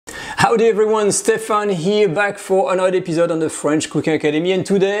Howdy everyone, Stefan here, back for another episode on the French Cooking Academy, and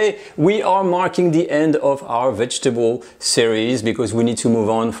today we are marking the end of our vegetable series because we need to move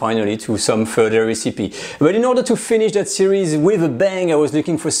on finally to some further recipe. But in order to finish that series with a bang, I was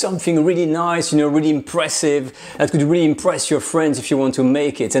looking for something really nice, really impressive, that could really impress your friends if you want to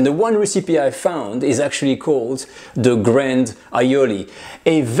make it. And the one recipe I found is actually called the Grand Aioli,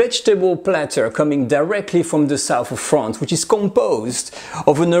 a vegetable platter coming directly from the south of France, which is composed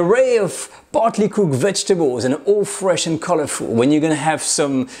of an array of partly cooked vegetables and all fresh and colorful. When you're gonna have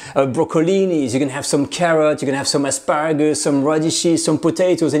some broccolinis, you're gonna have some carrots, you're gonna have some asparagus, some radishes, some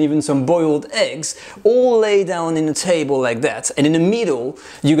potatoes, and even some boiled eggs, all laid down in a table like that. And in the middle,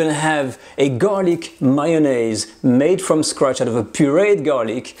 you're gonna have a garlic mayonnaise made from scratch out of a pureed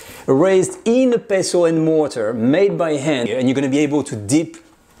garlic, raised in a pestle and mortar, made by hand. And you're gonna be able to dip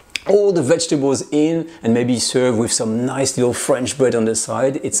all the vegetables in and maybe serve with some nice little French bread on the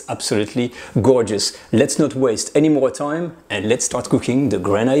side. It's absolutely gorgeous. Let's not waste any more time and let's start cooking the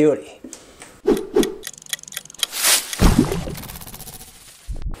Grand Aioli.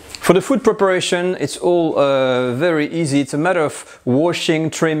 For the food preparation, it's all very easy. It's a matter of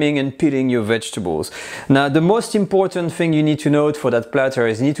washing, trimming and peeling your vegetables. Now, the most important thing you need to note for that platter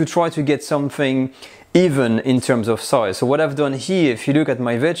is you need to try to get something even in terms of size. So what I've done here, if you look at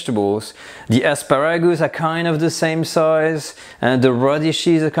my vegetables, the asparagus are kind of the same size, and the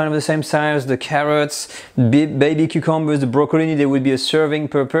radishes are kind of the same size, the carrots, baby cucumbers, the broccoli, they would be a serving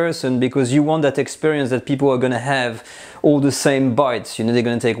per person, because you want that experience that people are gonna have all the same bites. They're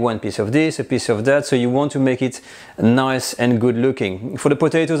gonna take one piece of this, a piece of that, so you want to make it nice and good looking. For the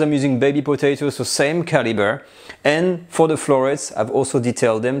potatoes, I'm using baby potatoes, so same caliber. And for the florets, I've also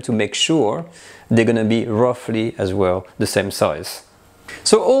detailed them to make sure they're gonna be roughly as well the same size.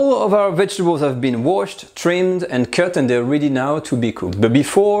 So all of our vegetables have been washed, trimmed and cut, and they're ready now to be cooked. But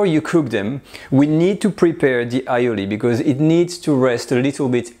before you cook them, we need to prepare the aioli because it needs to rest a little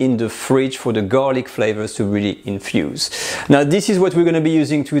bit in the fridge for the garlic flavors to really infuse. Now this is what we're gonna be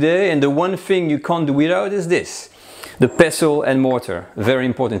using today, and the one thing you can't do without is this. The pestle and mortar, very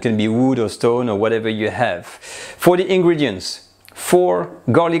important, it can be wood or stone or whatever you have. For the ingredients, 4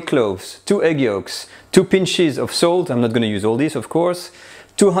 garlic cloves, 2 egg yolks, 2 pinches of salt, I'm not going to use all this of course,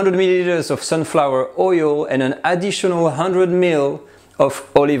 200 milliliters of sunflower oil and an additional 100 ml of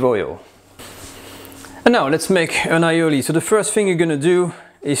olive oil. And now let's make an aioli. So the first thing you're going to do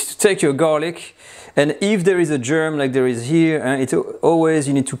is to take your garlic, and if there is a germ like there is here,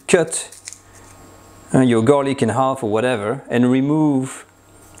 you need to cut your garlic in half or whatever and remove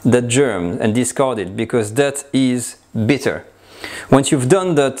that germ and discard it because that is bitter. Once you've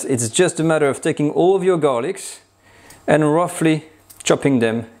done that, it's just a matter of taking all of your garlics and roughly chopping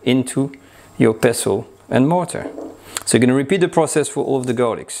them into your pestle and mortar. So you're going to repeat the process for all of the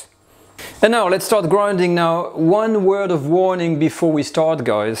garlics. And now let's start grinding. Now, one word of warning before we start,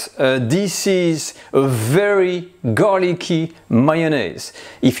 guys. This is a very garlicky mayonnaise.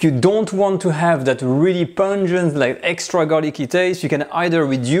 If you don't want to have that really pungent, like extra garlicky taste, you can either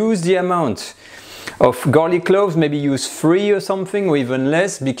reduce the amount of garlic cloves, maybe use 3 or something, or even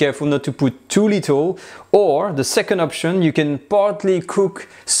less. Be careful not to put too little. Or the second option, you can partly cook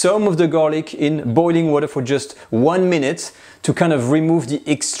some of the garlic in boiling water for just 1 minute to kind of remove the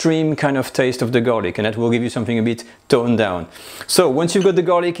extreme kind of taste of the garlic, and that will give you something a bit toned down. So once you've got the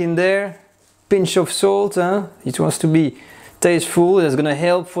garlic in there, pinch of salt, it wants to be tasteful, that's gonna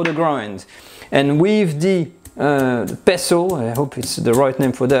help for the grind. And with the pestle, I hope it's the right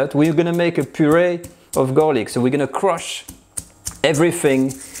name for that, we're gonna make a puree of garlic. So we're gonna crush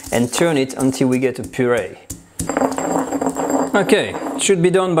everything and turn it until we get a puree. Okay, should be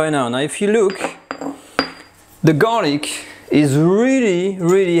done by now. Now if you look, the garlic is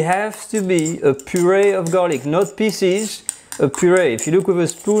really has to be a puree of garlic, not pieces, a puree. If you look with a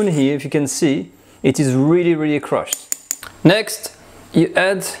spoon here, if you can see, it is really crushed. Next, you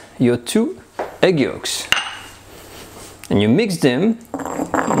add your 2 egg yolks and you mix them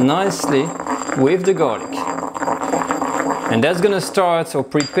nicely with the garlic. And that's gonna start or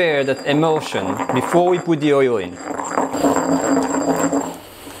prepare that emulsion before we put the oil in.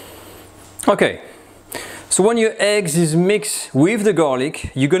 Okay. So when your eggs is mixed with the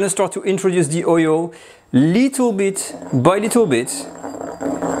garlic, you're gonna start to introduce the oil little bit by little bit.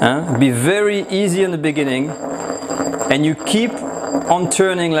 Be very easy in the beginning, and you keep on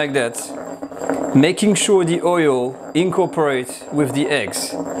turning like that, making sure the oil incorporates with the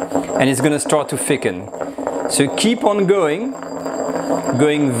eggs, and it's gonna start to thicken. So keep on going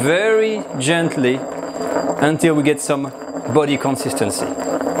very gently until we get some body consistency.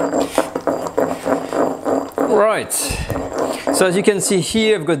 Right, So as you can see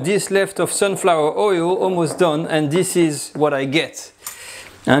here, I've got this left of sunflower oil, almost done, and this is what I get.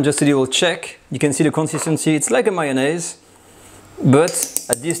 And just a little check, you can see the consistency, it's like a mayonnaise, but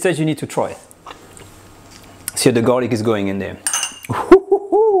at this stage you need to try it. See how the garlic is going in there.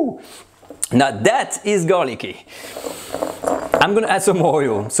 Now that is garlicky. I'm gonna add some more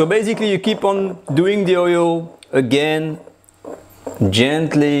oil. So basically you keep on doing the oil again,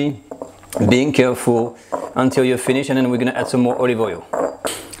 gently, being careful until you're finished, and then we're gonna add some more olive oil.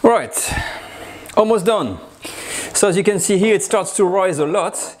 Right, almost done. So as you can see here, it starts to rise a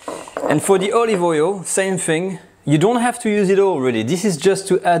lot. And for the olive oil, same thing. You don't have to use it all really. This is just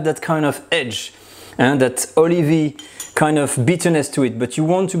to add that kind of edge and that olivey kind of bitterness to it, but you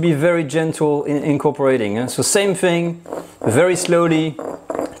want to be very gentle in incorporating. So same thing, very slowly,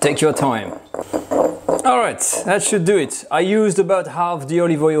 take your time. Alright, that should do it. I used about half the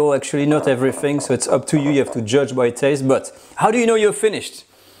olive oil actually, not everything, so it's up to you, you have to judge by taste. But how do you know you're finished?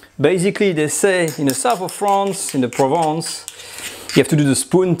 Basically they say in the south of France, in the Provence, you have to do the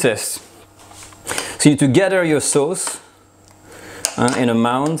spoon test. So you need to gather your sauce in a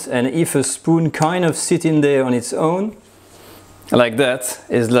mound, and if a spoon kind of sit in there on its own, like that,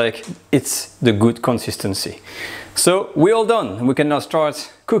 is like it's the good consistency. So we're all done. We can now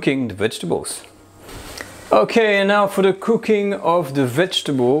start cooking the vegetables. Okay, and now for the cooking of the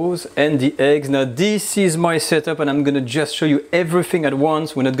vegetables and the eggs. Now this is my setup, and I'm gonna just show you everything at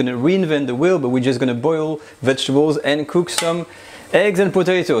once. We're not gonna reinvent the wheel, but we're just gonna boil vegetables and cook some eggs and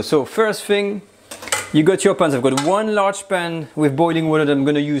potatoes. So first thing, you got your pans. I've got one large pan with boiling water that I'm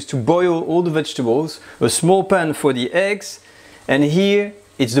going to use to boil all the vegetables, a small pan for the eggs, and here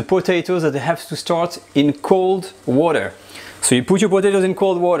it's the potatoes that have to start in cold water. So you put your potatoes in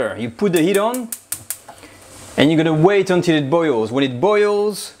cold water, you put the heat on, and you're going to wait until it boils. When it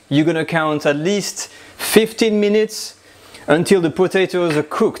boils, you're going to count at least 15 minutes until the potatoes are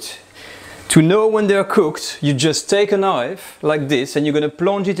cooked. To know when they're cooked, you just take a knife like this and you're going to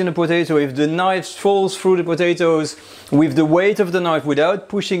plunge it in a potato. If the knife falls through the potatoes with the weight of the knife without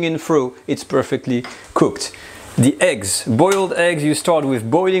pushing in through, it's perfectly cooked. The eggs, boiled eggs, you start with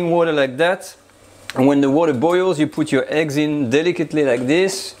boiling water like that. And when the water boils, you put your eggs in delicately like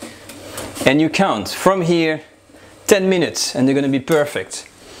this and you count from here 10 minutes and they're going to be perfect.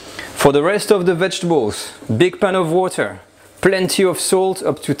 For the rest of the vegetables, big pan of water. Plenty of salt,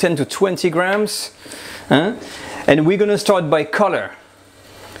 up to 10 to 20 grams. And we're gonna start by color.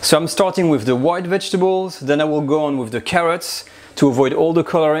 So I'm starting with the white vegetables, then I will go on with the carrots to avoid all the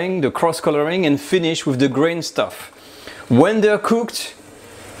coloring, the cross coloring, and finish with the green stuff. When they're cooked,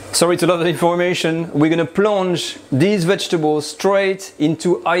 sorry, it's a lot of information, we're gonna plunge these vegetables straight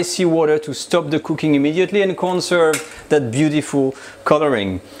into icy water to stop the cooking immediately and conserve that beautiful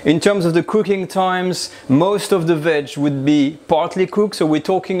coloring. In terms of the cooking times, most of the veg would be partly cooked, so we're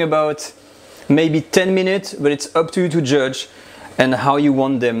talking about maybe 10 minutes, but it's up to you to judge and how you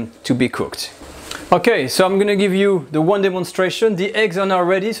want them to be cooked. Okay, so I'm gonna give you the one demonstration. The eggs are now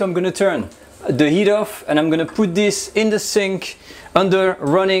ready, so I'm gonna turn the heat off and I'm gonna put this in the sink under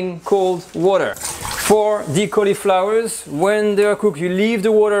running cold water. For the cauliflowers, when they are cooked, you leave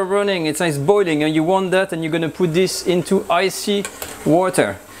the water running, it's nice boiling, and you want that, and you're gonna put this into icy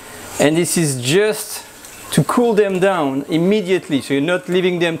water. And this is just to cool them down immediately, so you're not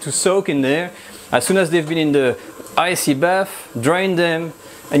leaving them to soak in there. As soon as they've been in the icy bath, drain them,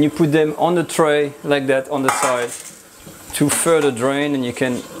 and you put them on the tray like that on the side to further drain, and you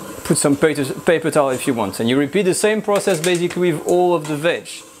can put some paper towel if you want. And you repeat the same process basically with all of the veg.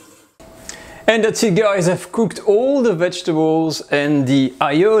 And that's it guys, I've cooked all the vegetables and the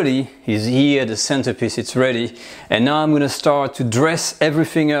aioli is here, the centerpiece, it's ready. And now I'm gonna start to dress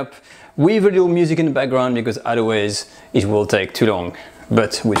everything up with a little music in the background because otherwise it will take too long.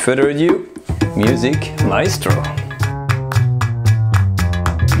 But with further ado, music maestro.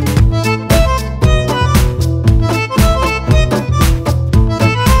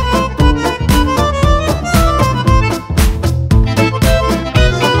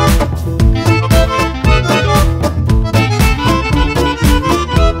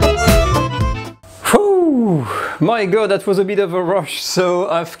 My god, that was a bit of a rush, so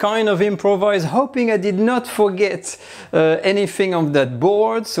I've kind of improvised, hoping I did not forget anything on that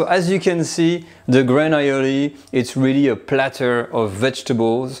board. So as you can see, the grain aioli, it's really a platter of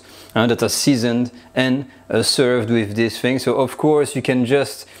vegetables that are seasoned and served with this thing. So of course you can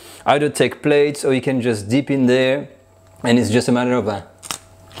just either take plates or you can just dip in there, and it's just a matter of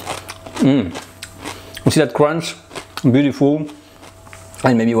you see that crunch? Beautiful.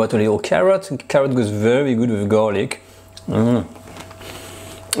 And maybe what, a little carrot. Carrot goes very good with garlic. And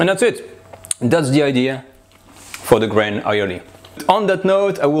that's it. That's the idea for the grain aioli. On that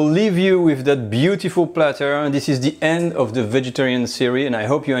note, I will leave you with that beautiful platter. This is the end of the vegetarian series and I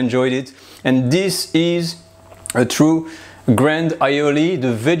hope you enjoyed it. And this is a true Grand Aioli,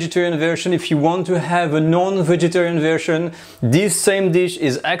 the vegetarian version. If you want to have a non-vegetarian version, this same dish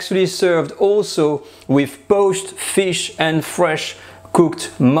is actually served also with poached fish and fresh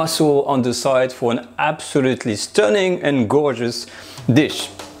cooked mussel on the side for an absolutely stunning and gorgeous dish.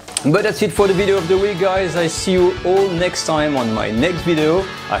 But that's it for the video of the week, guys. I see you all next time on my next video.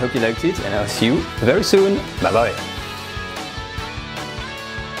 I hope you liked it and I'll see you very soon. Bye bye.